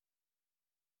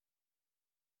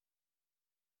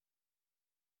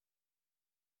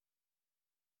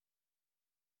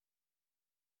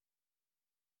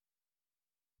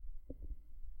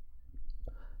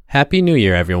Happy New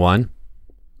Year, everyone.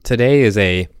 Today is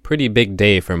a pretty big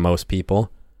day for most people.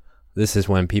 This is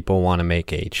when people want to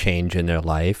make a change in their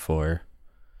life or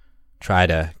try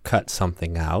to cut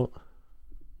something out.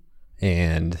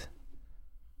 And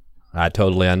I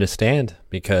totally understand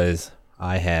because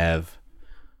I have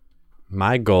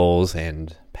my goals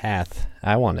and path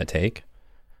I want to take.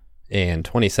 And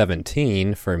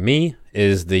 2017 for me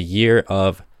is the year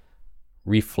of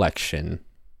reflection.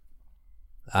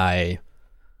 I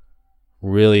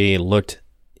really looked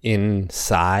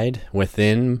inside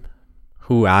within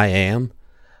who I am.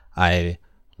 I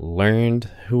learned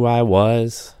who I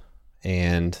was,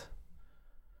 and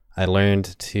I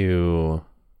learned to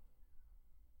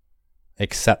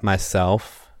accept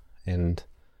myself and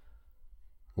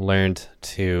learned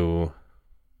to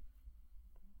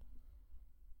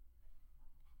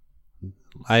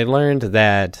I learned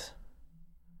that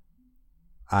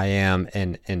I am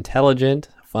an intelligent,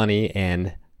 funny,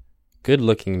 and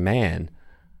good-looking man,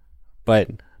 but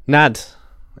not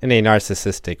in a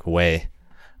narcissistic way,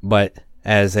 but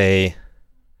as a,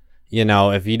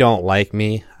 if you don't like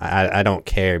me, I don't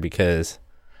care because,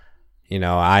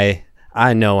 I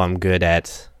know I'm good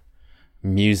at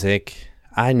music.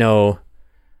 I know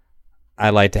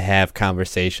I like to have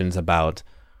conversations about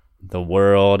the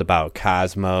world, about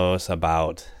cosmos,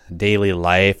 about daily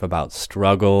life, about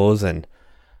struggles, and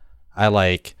I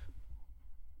like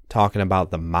talking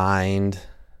about the mind.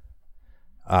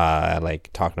 I like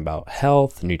talking about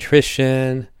health,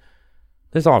 nutrition.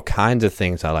 There's all kinds of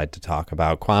things I like to talk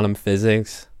about. Quantum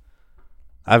physics.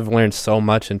 I've learned so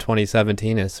much in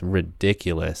 2017. It's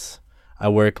ridiculous. I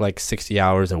work like 60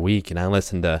 hours a week and I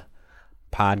listen to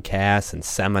podcasts and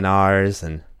seminars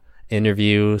and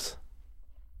interviews.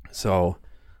 So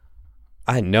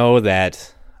I know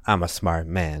that I'm a smart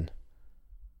man,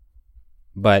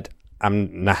 but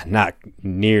I'm not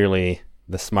nearly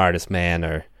the smartest man,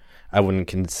 or I wouldn't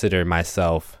consider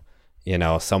myself,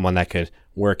 someone that could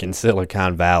work in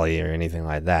Silicon Valley or anything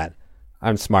like that.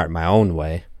 I'm smart my own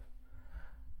way.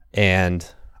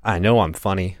 And I know I'm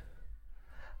funny.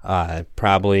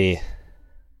 Probably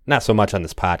not so much on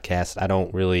this podcast. I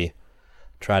don't really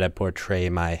try to portray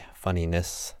my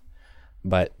funniness,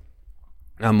 but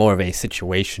I'm more of a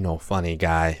situational funny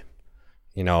guy.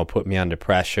 Put me under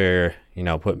pressure,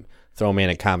 throw me in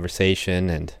a conversation,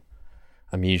 and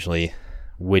I'm usually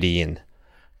witty and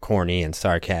corny and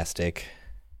sarcastic.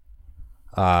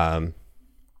 Everyone's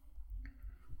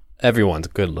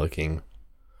good looking.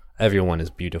 Everyone is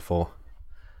beautiful.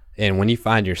 And when you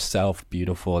find yourself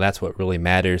beautiful, that's what really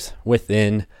matters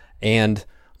within and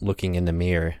looking in the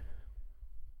mirror.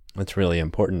 It's really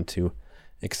important to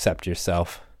accept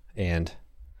yourself. And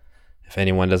if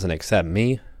anyone doesn't accept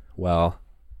me, well,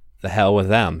 the hell with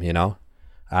them,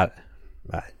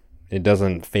 it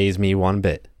doesn't faze me one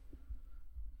bit.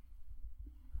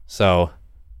 So,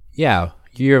 yeah,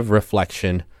 year of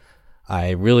reflection.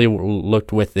 I really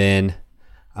looked within.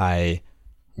 I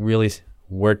really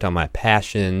worked on my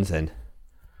passions and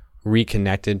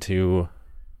reconnected to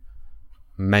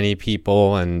many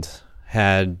people and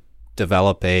had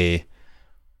developed a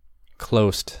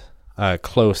close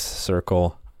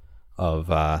circle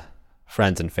of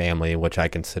friends and family, which I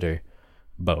consider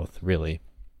both, really.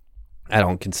 I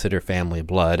don't consider family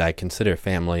blood. I consider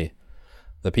family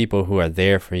the people who are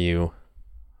there for you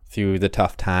through the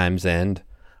tough times and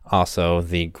also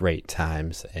the great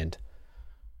times, and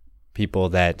people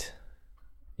that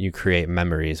you create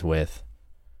memories with.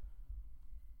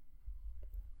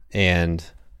 And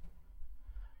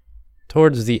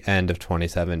towards the end of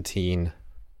 2017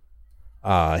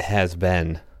 has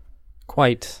been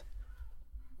quite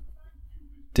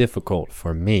difficult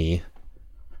for me.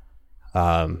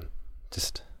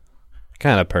 Just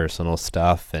kind of personal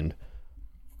stuff and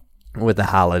with the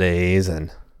holidays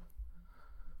and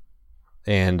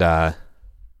I'm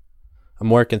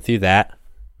working through that,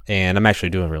 and I'm actually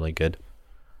doing really good.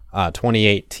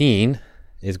 2018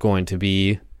 is going to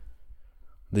be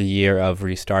the year of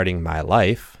restarting my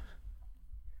life.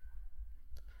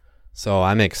 So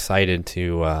I'm excited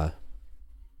to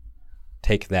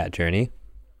take that journey.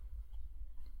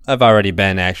 I've already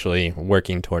been actually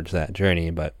working towards that journey,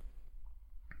 but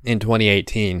in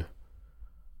 2018,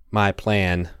 my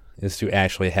plan is to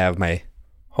actually have my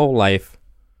whole life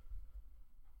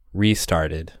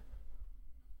restarted.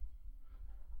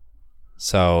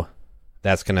 So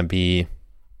that's going to be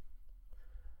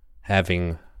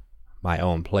having my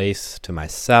own place to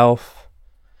myself.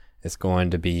 It's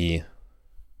going to be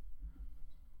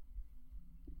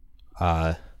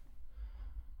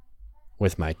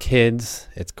with my kids.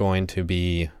 It's going to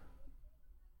be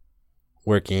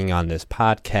working on this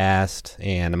podcast,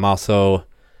 and I'm also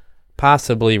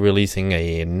possibly releasing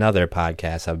another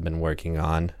podcast I've been working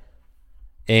on,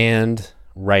 and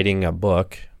writing a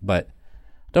book, but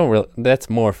that's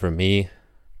more for me.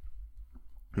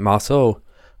 I'm also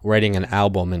writing an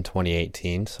album in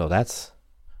 2018, so that's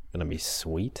gonna be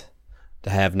sweet.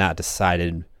 I have not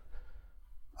decided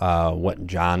what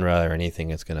genre or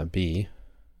anything it's gonna be.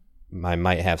 I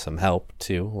might have some help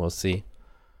too. We'll see.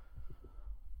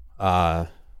 So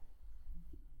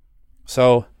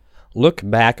look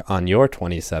back on your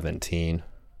 2017,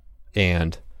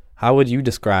 and how would you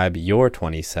describe your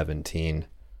 2017?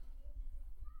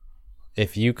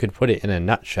 If you could put it in a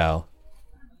nutshell,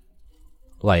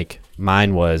 like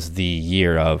mine was the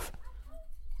year of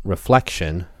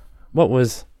reflection, what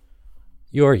was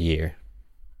your year?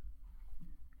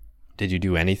 Did you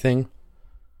do anything?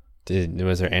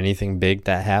 Was there anything big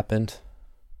that happened?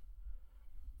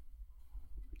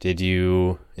 Did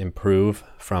you improve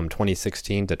from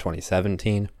 2016 to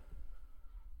 2017?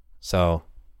 So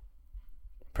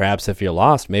perhaps if you're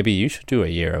lost, maybe you should do a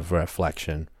year of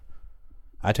reflection.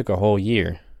 I took a whole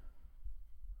year.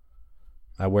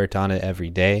 I worked on it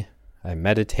every day. I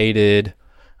meditated.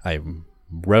 I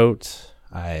wrote.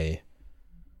 I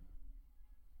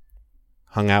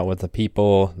hung out with the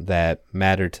people that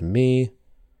mattered to me.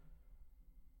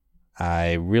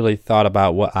 I really thought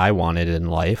about what I wanted in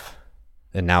life.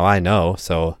 And now I know,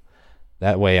 so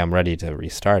that way I'm ready to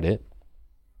restart it.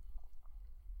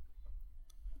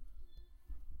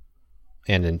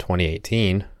 And in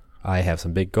 2018, I have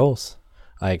some big goals.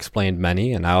 I explained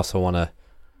many, and I also want to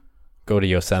go to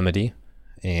Yosemite,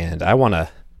 and I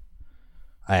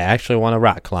actually want to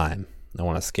rock climb. I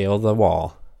want to scale the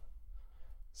wall.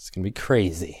 It's going to be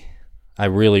crazy. I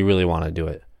really, really want to do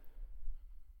it.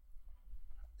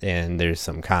 And there's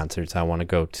some concerts I want to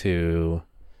go to.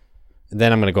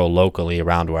 Then I'm going to go locally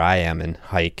around where I am and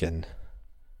hike and,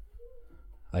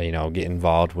 get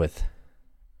involved with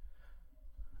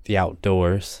the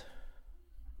outdoors.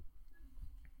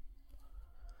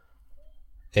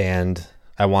 And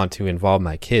I want to involve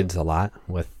my kids a lot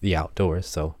with the outdoors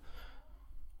so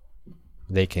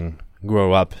they can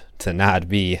grow up to not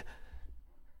be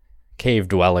cave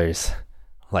dwellers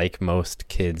like most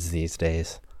kids these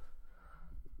days.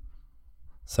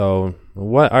 So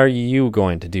what are you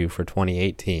going to do for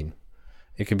 2018?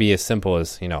 It could be as simple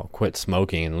as, quit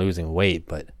smoking and losing weight,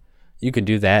 but you could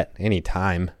do that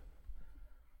anytime.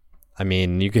 I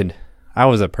mean, I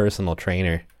was a personal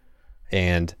trainer,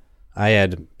 and I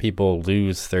had people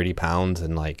lose 30 pounds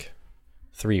in like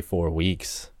 3-4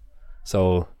 weeks.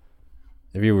 So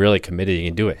if you're really committed, you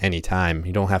can do it anytime.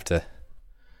 You don't have to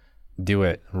do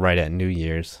it right at New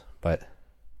Year's, but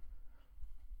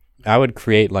I would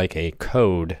create like a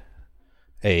code,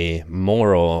 a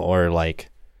moral, or like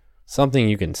something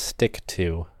you can stick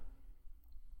to.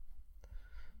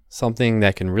 Something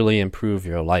that can really improve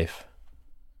your life.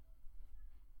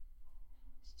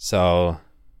 So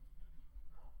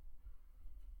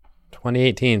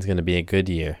 2018 is going to be a good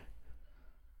year.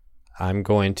 I'm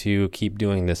going to keep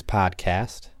doing this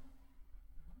podcast.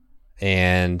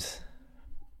 And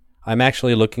I'm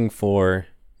actually looking for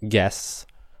guests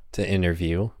to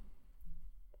interview.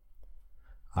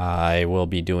 I will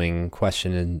be doing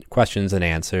questions and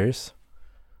answers.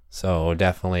 So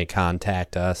definitely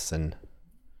contact us and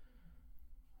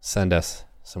send us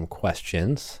some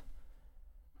questions.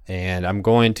 And I'm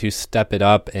going to step it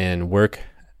up and work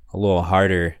a little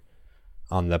harder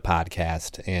on the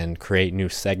podcast and create new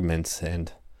segments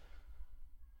and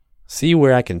see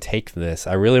where I can take this.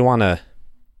 I really want to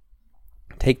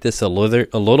take this a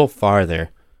little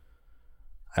farther.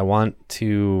 I want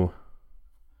to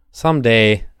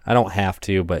someday, I don't have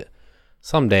to, but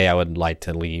someday I would like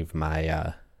to leave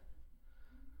my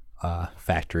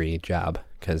factory job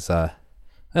because that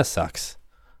sucks.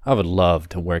 I would love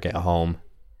to work at home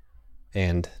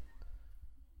and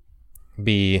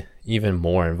be even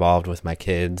more involved with my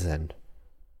kids and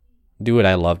do what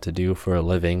I love to do for a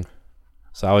living.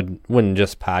 So I wouldn't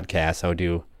just podcast, I would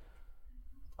do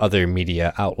other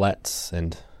media outlets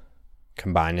and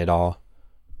combine it all.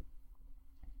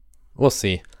 We'll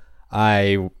see.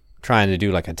 I'm trying to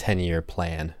do like a 10-year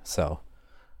plan, so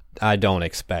I don't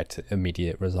expect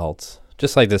immediate results.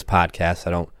 Just like this podcast,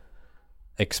 I don't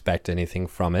expect anything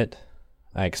from it.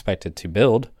 I expect it to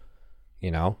build,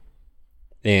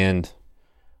 and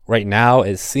right now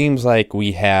it seems like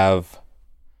we have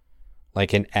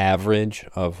like an average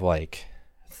of like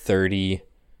 30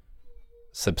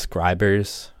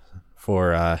 subscribers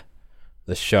for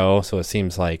the show, so it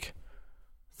seems like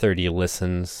 30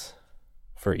 listens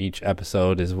for each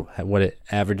episode is what it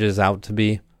averages out to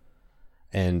be.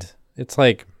 And it's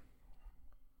like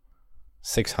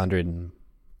 600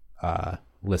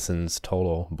 listens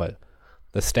total, but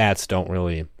the stats don't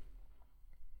really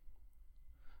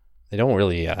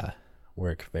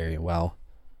work very well.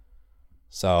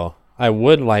 So I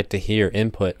would like to hear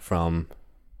input from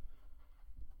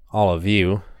all of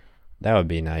you. That would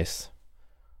be nice.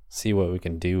 See what we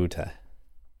can do to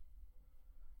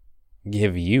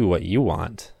give you what you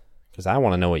want, because I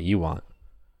want to know what you want.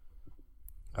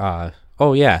 I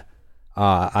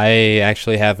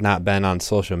actually have not been on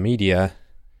social media.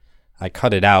 I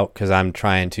cut it out because I'm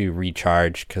trying to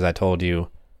recharge, because I told you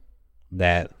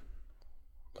that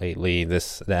lately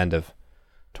the end of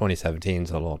 2017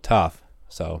 is a little tough.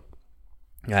 So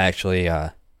I actually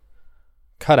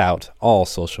cut out all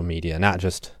social media, not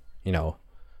just,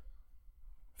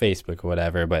 Facebook or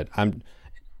whatever, but I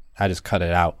just cut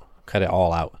it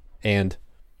all out. And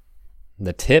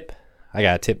I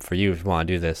got a tip for you if you want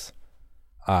to do this.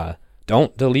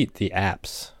 Don't delete the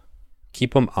apps.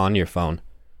 Keep them on your phone.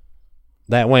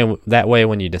 That way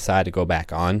when you decide to go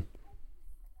back on,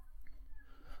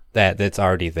 that's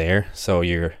already there. So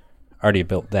you're already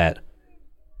built that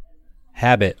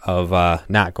habit of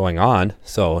not going on,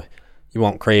 so you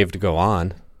won't crave to go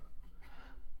on.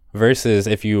 Versus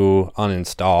if you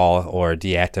uninstall or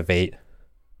deactivate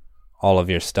all of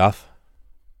your stuff,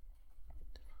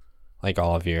 like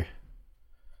all of your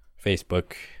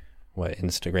Facebook,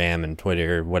 Instagram and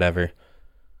Twitter, whatever.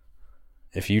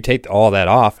 If you take all that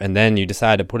off and then you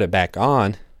decide to put it back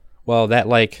on, well,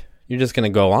 you're just going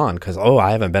to go on because,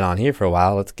 I haven't been on here for a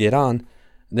while, let's get on.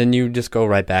 Then you just go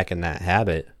right back in that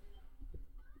habit.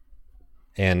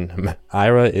 And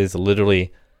Ira is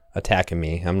literally attacking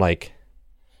me. I'm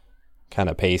kind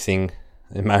of pacing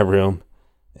in my room,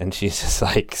 and she's just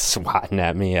swatting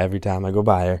at me every time I go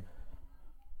by her.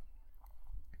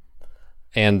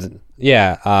 And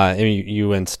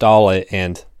you install it,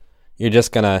 and you're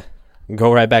just gonna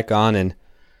go right back on and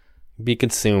be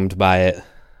consumed by it.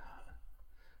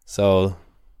 So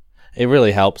it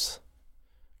really helps,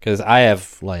 because I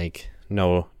have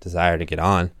no desire to get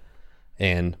on.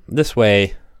 And this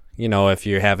way, if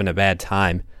you're having a bad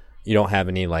time, you don't have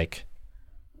any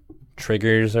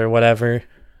triggers or whatever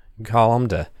you call them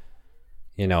to,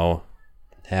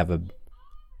 have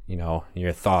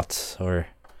your thoughts or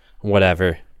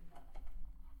whatever.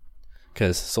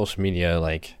 Because social media,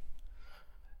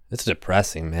 it's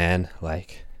depressing, man.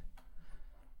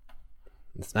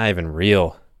 It's not even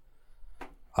real.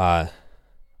 When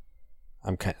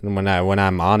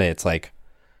I'm on it, it's I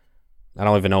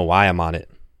don't even know why I'm on it.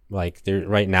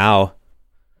 Right now,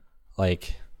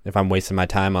 if I'm wasting my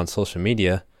time on social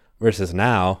media versus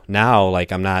now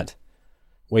I'm not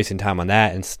wasting time on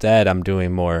that. Instead, I'm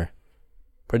doing more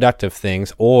productive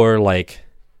things, or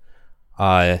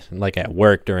at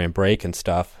work during break and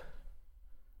stuff,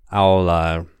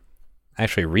 I'll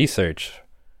actually research.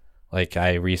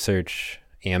 I research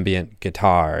ambient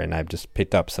guitar, and I've just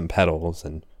picked up some pedals,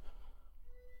 and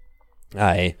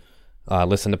I usually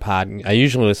listen to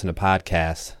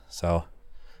podcasts, so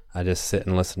I just sit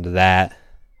and listen to that,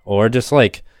 or just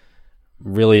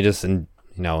really just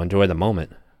enjoy the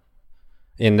moment.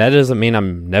 And that doesn't mean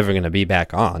I'm never going to be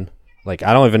back on. I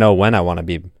don't even know when I want to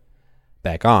be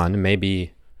back on.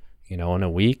 Maybe in a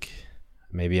week,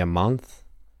 maybe a month,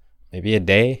 maybe a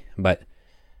day. But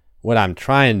what I'm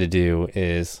trying to do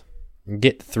is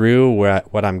get through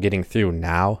what I'm getting through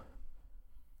now,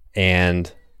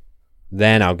 and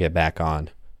then I'll get back on.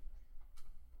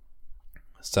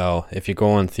 So if you're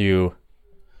going through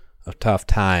a tough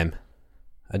time,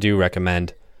 I do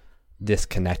recommend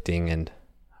disconnecting and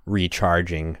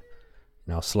recharging,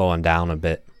 slowing down a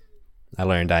bit. I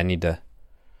learned I need to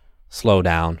slow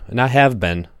down, and I have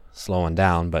been slowing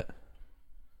down, but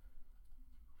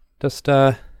just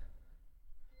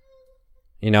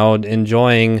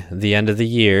enjoying the end of the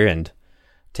year and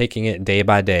taking it day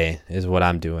by day is what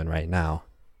I'm doing right now.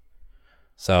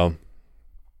 So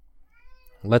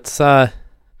let's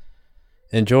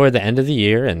enjoy the end of the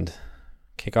year and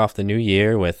kick off the new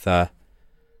year with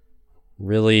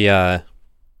really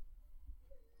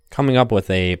coming up with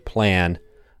a plan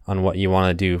on what you want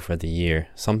to do for the year.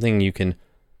 Something you can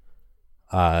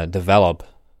develop.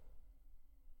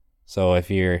 So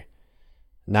if you're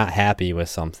not happy with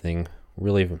something,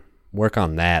 really work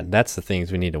on that. That's the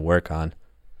things we need to work on.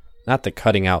 Not the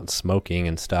cutting out smoking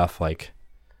and stuff.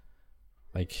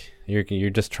 You're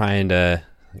just trying to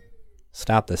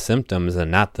stop the symptoms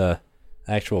and not the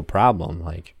actual problem.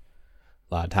 A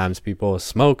lot of times people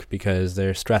smoke because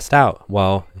they're stressed out.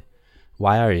 Well,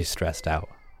 why are you stressed out?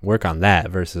 Work on that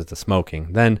versus the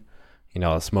smoking. Then,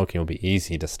 the smoking will be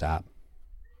easy to stop.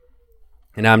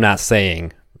 And I'm not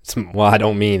saying, I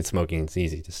don't mean smoking is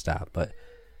easy to stop, but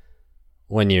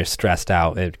when you're stressed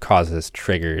out, it causes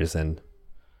triggers and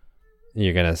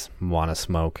you're going to want to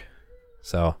smoke.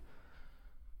 So,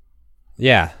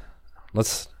 yeah,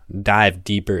 let's dive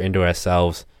deeper into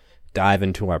ourselves, dive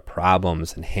into our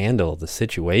problems, and handle the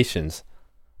situations,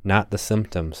 not the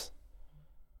symptoms.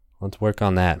 Let's work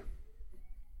on that.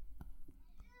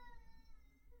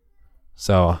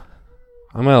 So,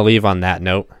 I'm going to leave on that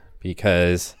note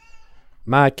because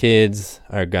my kids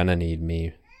are going to need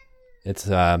me. It's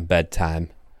bedtime.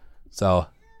 So,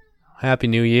 Happy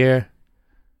New Year.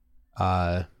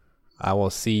 I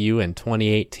will see you in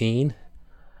 2018.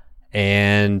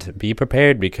 And be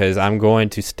prepared because I'm going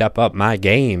to step up my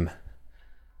game.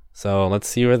 So, let's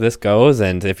see where this goes.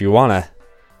 And if you want to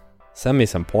send me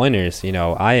some pointers,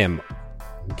 I am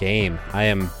game.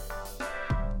 I'm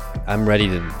ready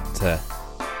to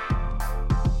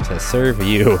serve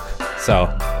you. So,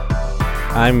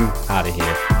 I'm out of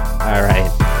here. All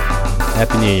right.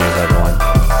 Happy New Year's, everyone.